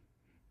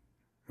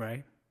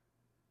 Right?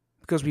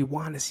 Because we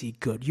want to see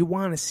good. You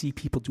want to see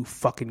people do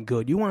fucking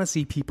good. You want to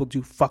see people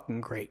do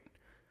fucking great.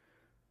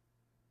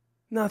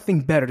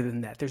 Nothing better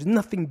than that. There's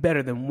nothing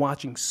better than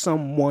watching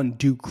someone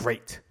do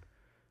great.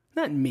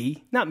 Not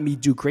me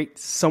do great,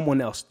 someone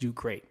else do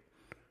great.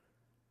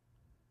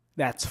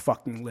 That's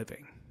fucking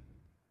living.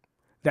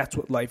 That's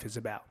what life is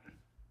about.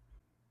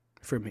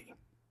 For me.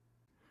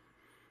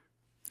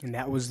 And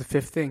that was the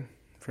fifth thing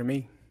for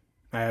me.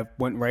 I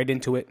went right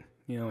into it.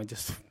 I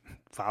just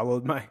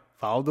followed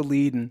the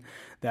lead, and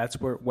that's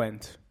where it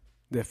went.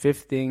 The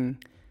fifth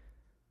thing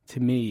to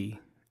me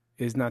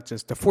is not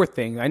just the fourth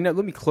thing. Let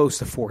me close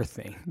the fourth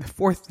thing. The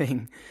fourth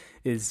thing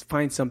is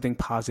find something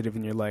positive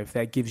in your life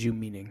that gives you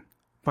meaning.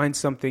 Find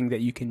something that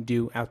you can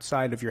do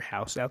outside of your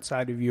house,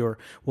 outside of your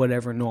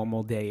whatever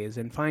normal day is,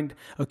 and find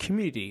a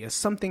community,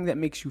 something that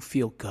makes you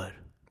feel good,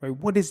 Right?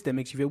 What is it that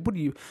makes you feel? Do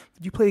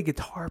you play the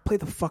guitar? Play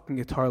the fucking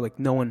guitar like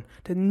no one.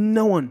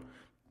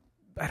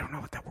 I don't know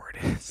what that word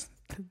is.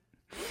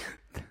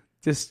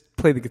 Just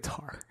play the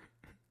guitar.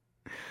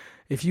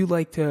 If you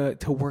like to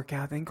work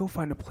out, then go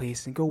find a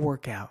place and go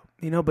work out.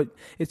 But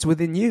it's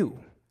within you.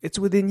 It's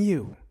within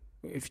you.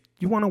 If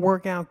you want to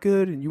work out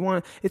good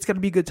and it's got to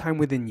be a good time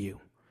within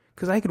you.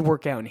 Because I could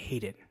work out and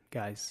hate it,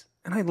 guys.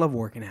 And I love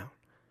working out.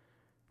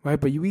 Right?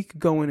 But we could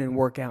go in and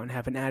work out and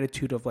have an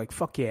attitude of like,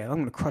 fuck yeah, I'm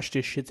going to crush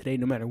this shit today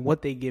no matter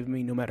what they give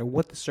me, no matter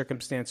what the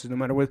circumstances, no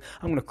matter what.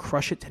 I'm going to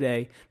crush it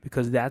today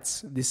because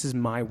this is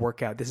my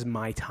workout. This is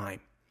my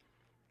time.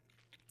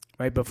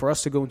 Right? But for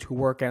us to go into a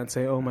workout and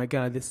say, oh my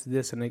God,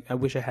 this, and I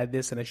wish I had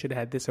this and I should have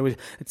had this,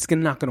 it's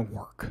not going to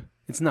work.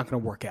 It's not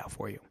going to work out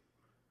for you.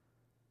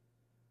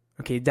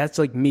 Okay, that's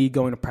like me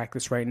going to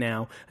practice right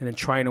now and then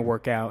trying to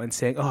work out and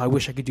saying, oh, I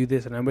wish I could do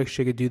this and I wish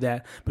I could do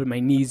that, but my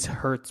knees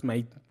hurts,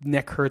 my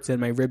neck hurts,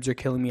 and my ribs are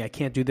killing me. I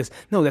can't do this.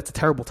 No, that's a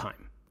terrible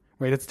time,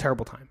 right? That's a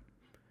terrible time.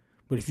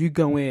 But if you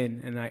go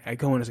in and I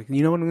go in and say,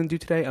 you know what I'm going to do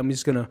today? I'm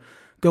just going to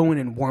go in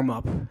and warm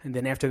up, and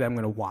then after that I'm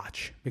going to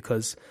watch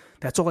because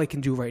that's all I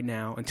can do right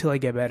now until I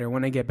get better.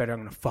 When I get better, I'm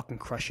going to fucking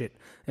crush it.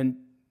 And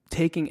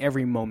taking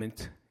every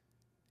moment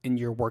in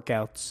your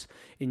workouts,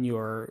 in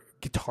your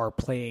guitar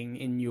playing,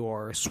 in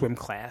your swim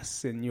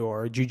class, in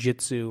your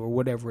jiu-jitsu or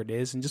whatever it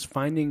is, and just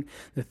finding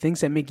the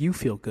things that make you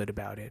feel good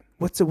about it.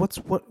 What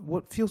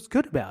feels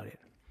good about it?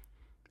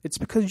 It's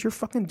because you're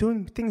fucking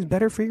doing things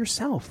better for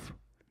yourself.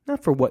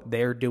 Not for what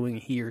they're doing,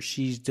 he or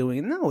she's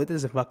doing. No, it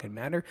doesn't fucking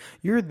matter.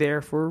 You're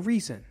there for a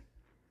reason.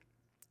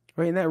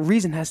 Right? And that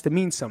reason has to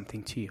mean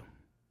something to you.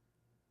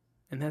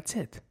 And that's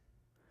it.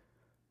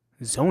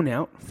 Zone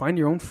out, find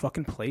your own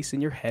fucking place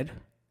in your head,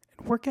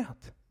 and work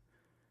out.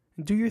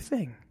 And do your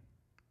thing.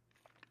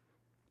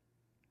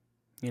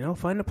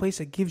 Find a place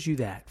that gives you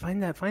that.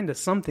 Find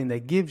something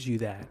that gives you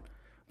that.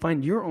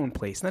 Find your own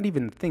place, not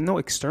even the thing, no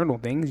external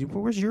things.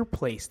 Where's your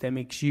place that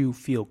makes you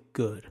feel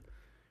good?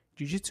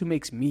 Jiu-jitsu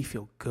makes me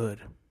feel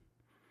good.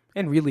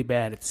 And really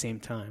bad at the same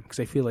time, because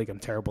I feel like I'm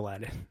terrible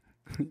at it.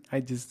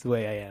 The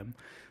way I am.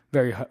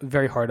 Very,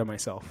 very hard on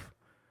myself.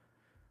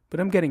 But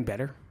I'm getting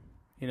better.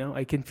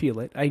 I can feel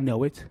it. I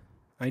know it.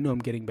 I know I'm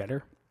getting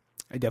better.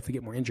 I definitely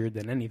get more injured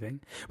than anything.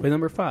 But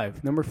number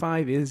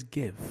five is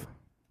give.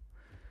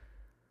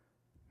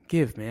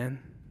 Give, man.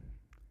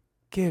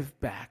 Give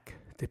back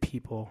to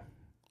people.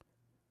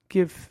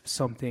 Give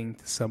something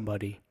to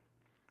somebody.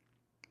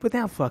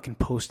 Without fucking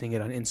posting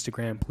it on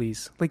Instagram,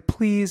 please. Like,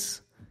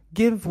 please,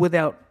 give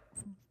without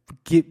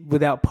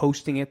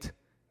posting it.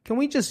 Can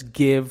we just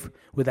give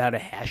without a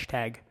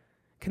hashtag?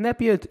 Can that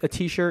be a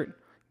t-shirt?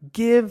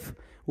 Give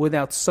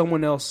without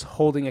someone else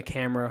holding a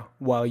camera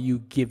while you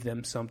give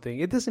them something.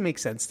 It doesn't make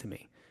sense to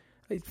me.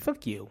 Like,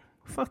 fuck you.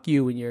 Fuck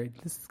you and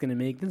this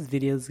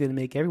video is gonna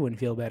make everyone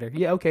feel better.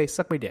 Yeah, okay,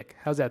 suck my dick.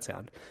 How's that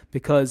sound?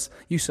 Because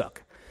you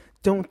suck.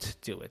 Don't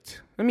do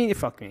it. I mean,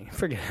 fuck me.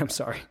 Forget it. I'm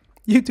sorry.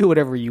 You do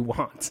whatever you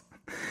want.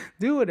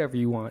 Do whatever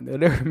you want.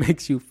 Whatever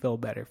makes you feel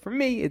better. For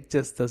me, it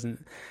just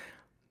doesn't.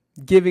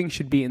 Giving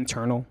should be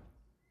internal.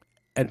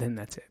 And then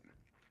that's it.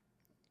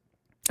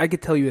 I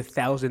could tell you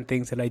 1,000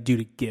 things that I do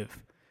to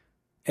give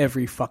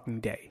every fucking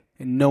day.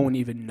 And no one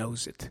even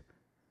knows it.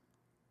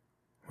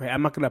 Right?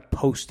 I'm not going to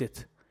post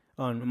it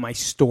on my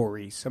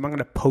stories. I'm not going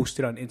to post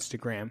it on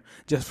Instagram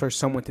just for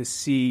someone to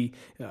see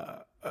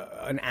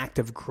an act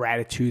of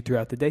gratitude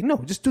throughout the day. No,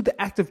 just do the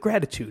act of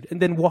gratitude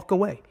and then walk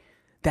away.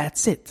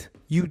 That's it.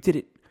 You did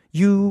it.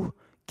 You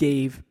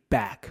gave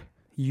back.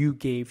 You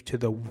gave to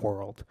the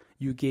world.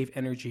 You gave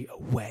energy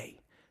away.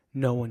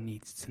 No one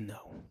needs to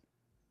know.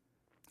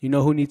 You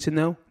know who needs to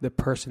know? The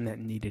person that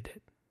needed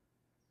it.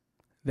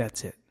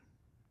 That's it.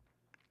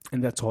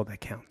 And that's all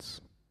that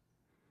counts.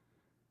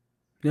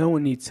 No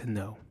one needs to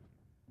know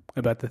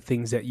about the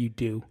things that you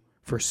do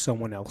for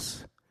someone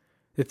else.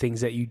 The things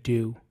that you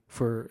do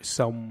for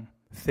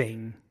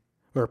something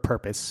or a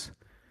purpose.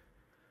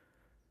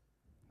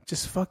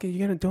 Just fuck it.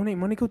 You're going to donate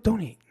money? Go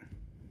donate.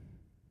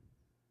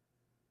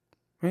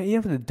 Right? You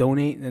have to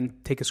donate and then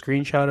take a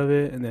screenshot of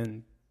it and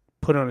then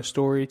put on a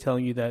story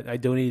telling you that I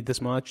donated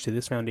this much to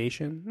this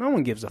foundation. No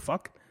one gives a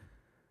fuck.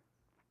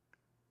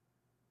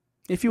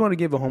 If you want to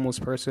give a homeless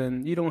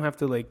person, you don't have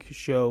to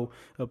show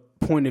a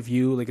point of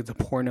view like it's a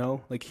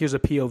porno. Like, here's a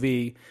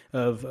POV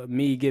of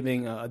me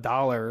giving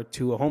 $1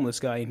 to a homeless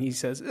guy and he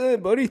says, "Hey,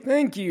 buddy,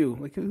 thank you."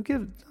 Like, who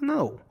gives?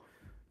 No.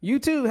 You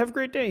too. Have a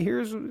great day.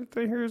 Here's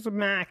a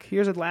Mac.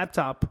 Here's a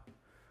laptop.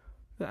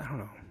 I don't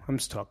know. I'm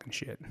just talking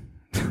shit.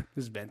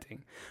 Just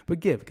venting. But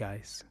give,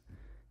 guys.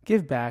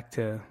 Give back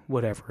to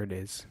whatever it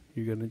is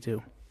you're going to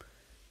do.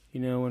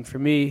 And for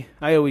me,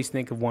 I always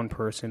think of one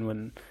person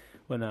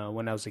when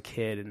I was a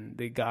kid, and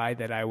the guy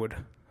that I would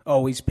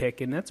always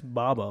pick, and that's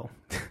Bobo.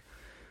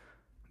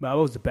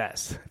 Bobo's the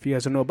best. If you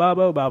guys don't know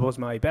Bobo's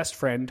my best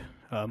friend.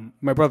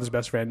 My brother's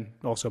best friend,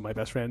 also my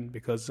best friend,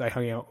 because I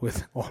hung out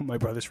with all my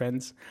brother's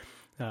friends.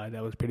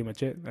 That was pretty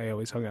much it. I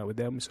always hung out with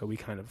them, so we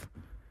kind of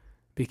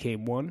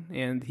became one.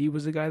 And he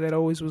was the guy that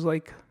always was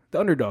like the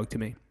underdog to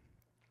me.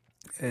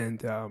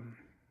 And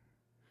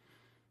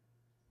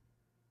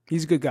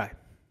he's a good guy.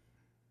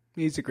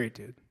 He's a great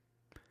dude.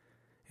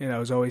 And I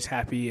was always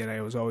happy, and I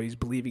was always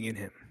believing in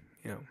him,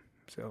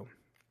 So,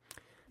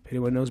 if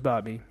anyone knows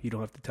Bobby, you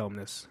don't have to tell him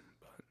this,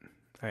 but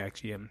I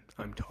actually I'm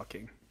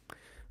talking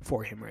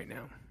for him right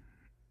now,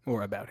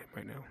 or about him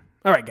right now.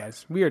 All right,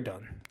 guys, we are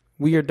done.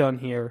 We are done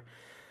here.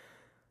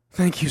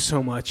 Thank you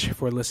so much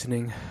for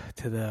listening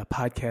to the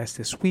podcast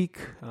this week.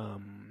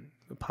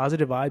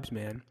 Positive vibes,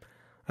 man.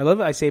 I love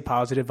that I say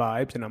positive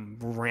vibes, and I'm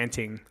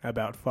ranting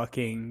about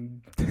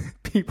fucking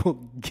people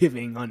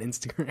giving on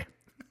Instagram.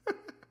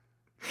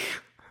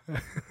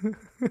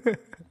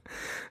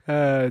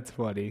 It's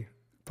funny.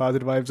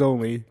 Positive vibes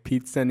only.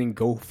 Pete's sending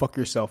go fuck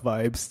yourself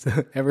vibes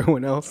to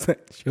everyone else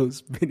that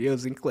shows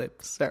videos and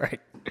clips. All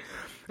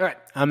right,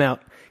 I'm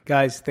out.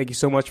 Guys, thank you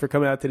so much for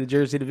coming out to the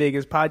Jersey to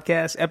Vegas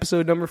podcast,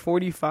 episode number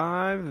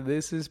 45.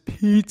 This is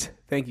Pete.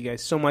 Thank you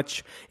guys so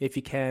much. If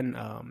you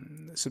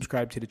can,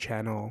 subscribe to the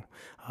channel,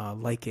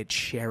 like it,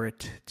 share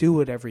it, do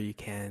whatever you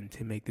can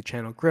to make the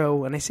channel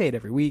grow. And I say it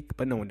every week,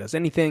 but no one does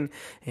anything,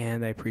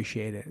 and I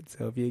appreciate it.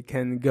 So if you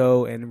can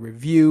go and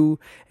review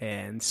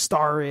and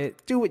star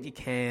it, do what you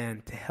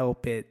can to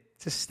help it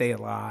to stay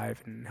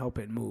alive and help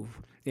it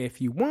move.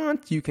 If you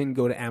want, you can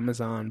go to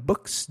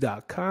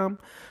AmazonBooks.com.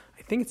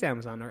 I think it's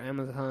Amazon or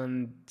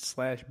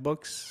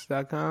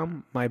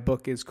Amazon/books.com. My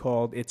book is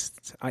called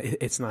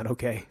It's Not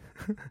Okay.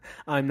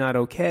 I'm Not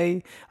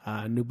Okay.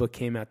 A new book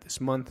came out this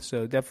month,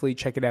 so definitely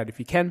check it out if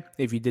you can.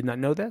 If you did not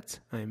know that,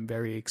 I'm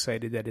very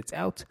excited that it's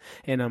out,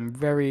 and I'm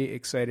very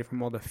excited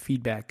from all the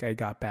feedback I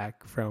got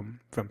back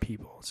from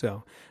people.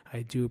 So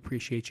I do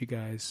appreciate you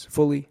guys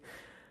fully.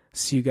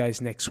 See you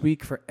guys next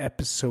week for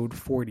episode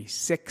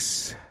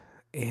 46.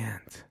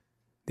 And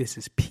this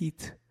is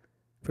Pete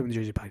from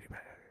the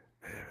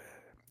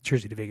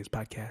Jersey to Vegas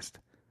podcast.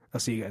 I'll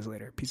see you guys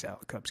later. Peace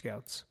out, Cub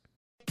Scouts.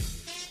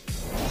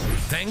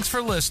 Thanks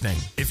for listening.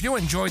 If you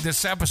enjoyed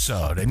this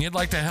episode and you'd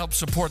like to help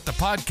support the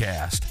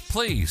podcast,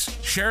 please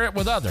share it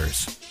with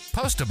others,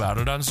 post about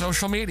it on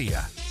social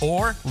media,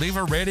 or leave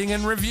a rating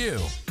and review.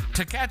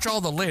 To catch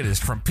all the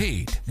latest from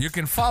Pete, you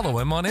can follow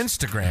him on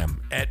Instagram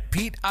at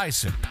Pete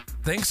Isip.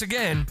 Thanks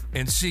again,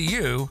 and see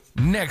you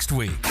next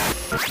week.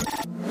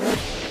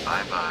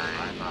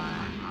 Bye-bye.